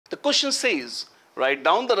The question says, write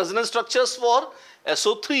down the resonance structures for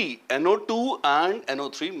SO3, NO2 and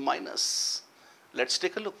NO3 minus. Let's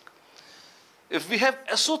take a look. If we have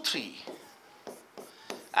SO3,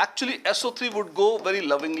 actually SO3 would go very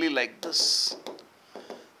lovingly like this.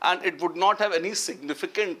 And it would not have any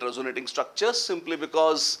significant resonating structure simply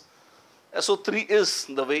because SO3 is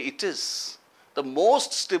the way it is. The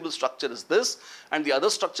most stable structure is this, and the other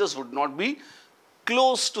structures would not be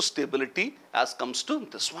close to stability as comes to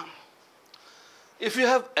this one. If you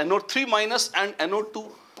have NO3 minus and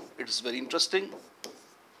NO2, it is very interesting.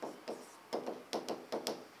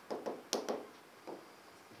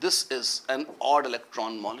 This is an odd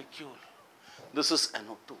electron molecule. This is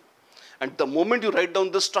NO2. And the moment you write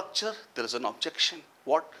down this structure, there is an objection.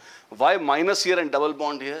 What? Why minus here and double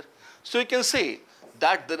bond here? So you can say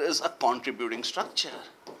that there is a contributing structure.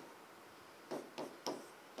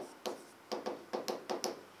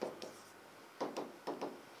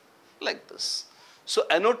 Like this. So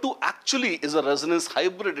NO2 actually is a resonance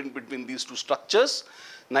hybrid in between these two structures.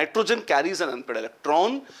 Nitrogen carries an unpaired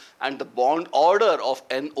electron, and the bond order of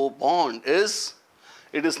NO bond is,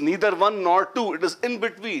 it is neither 1 nor 2, it is in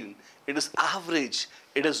between. It is average,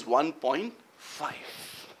 it is 1.5.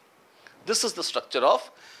 This is the structure of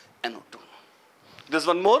NO2. There's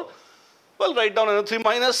one more. Well, write down NO3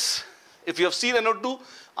 minus. If you have seen NO2,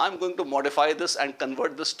 I'm going to modify this and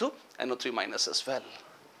convert this to NO3 minus as well.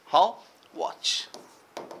 How? Watch.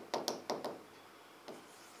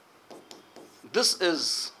 This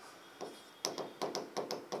is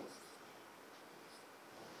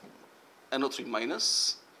NO3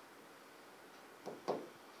 minus.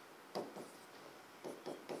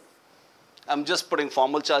 I'm just putting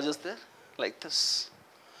formal charges there, like this.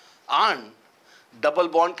 And double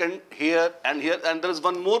bond can here, and there is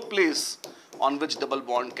one more place on which double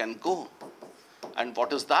bond can go. And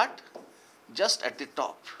what is that? Just at the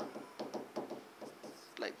top,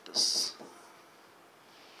 like this.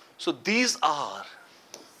 So these are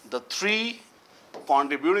the three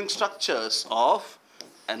contributing structures of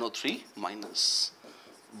NO3 minus.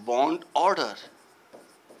 Bond order,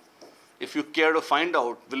 if you care to find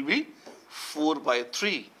out, will be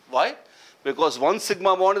 4/3. Why? Because one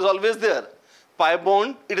sigma bond is always there. Pi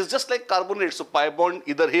bond, it is just like carbonate. So pi bond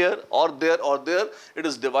either here or there, it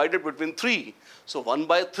is divided between 3. So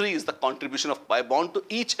 1/3 is the contribution of pi bond to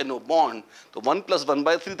each NO bond. So 1 plus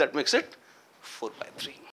 1/3, that makes it 4/3.